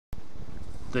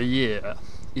The year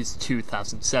is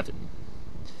 2007.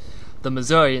 The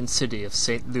Missourian city of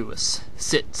St. Louis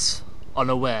sits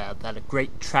unaware that a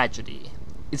great tragedy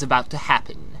is about to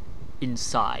happen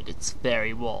inside its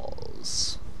very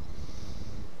walls.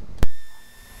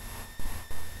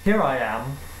 Here I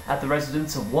am at the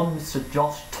residence of one Mr.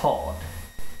 Josh Todd.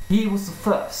 He was the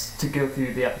first to go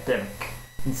through the epidemic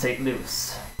in St.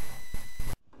 Louis.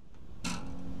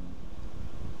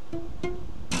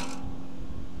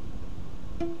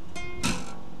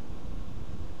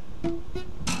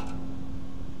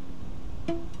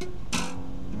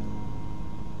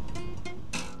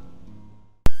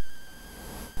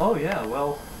 Oh yeah,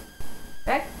 well,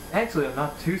 actually I'm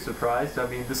not too surprised. I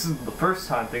mean, this isn't the first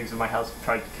time things in my house have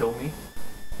tried to kill me.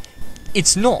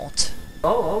 It's not.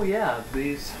 Oh yeah,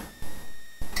 these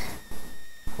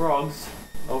frogs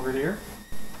over here.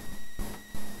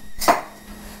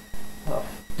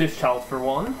 Dish towels for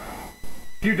one.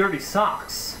 Few dirty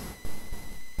socks.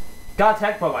 Got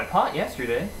attacked by my pot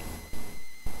yesterday.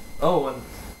 Oh, and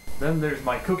then there's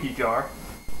my cookie jar.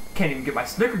 Can't even get my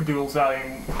snickerdoodles out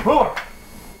anymore.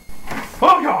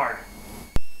 Oh God!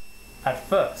 At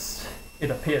first,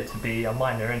 it appeared to be a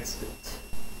minor incident.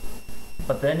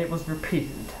 But then it was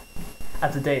repeated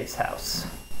at the Davis house.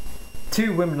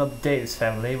 Two women of the Davis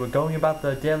family were going about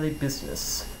their daily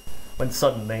business when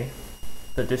suddenly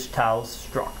the dish towels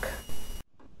struck.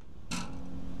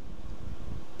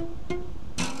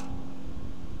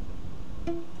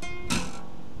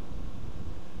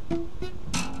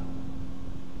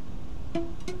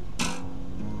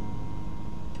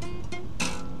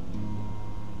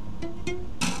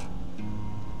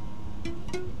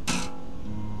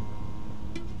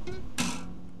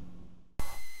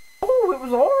 Oh, it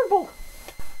was horrible.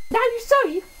 Now you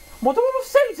see, my daughter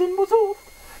Susan was off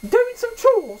doing some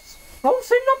chores. I was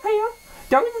sitting up here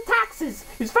doing the taxes.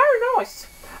 It was very nice.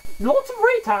 Lots of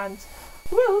returns.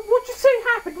 Well, what you see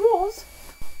happened was,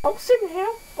 I'm sitting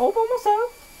here all by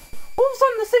myself. All of a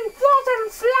sudden, this thing flies out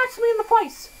and slaps me in the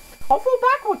face. I fall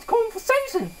backwards, calling for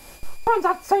Susan. Turns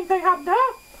out the same thing happened to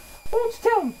her. Why don't you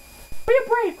tell him? Be a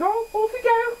brave girl. Off you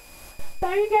go.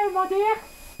 There you go, my dear.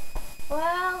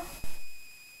 Well,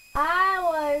 I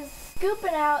was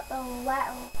scooping out the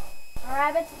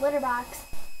rabbit's litter box,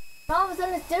 and all of a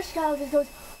sudden this dish towel just goes,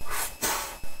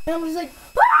 and I'm just like,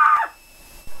 ah!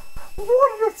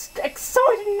 What an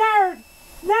exciting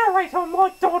narrator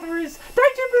my daughter is.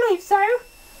 Don't you believe so?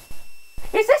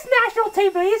 Is this national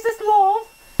TV? Is this live?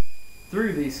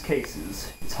 Through these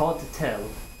cases, it's hard to tell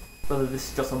whether this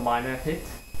is just a minor hit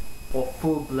or a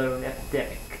full-blown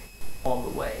epidemic on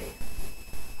the way.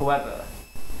 However,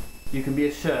 you can be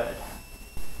assured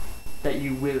that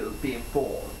you will be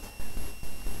informed.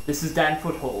 This is Dan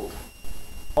Foothold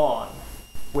on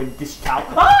When Dish Towel...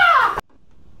 Ah!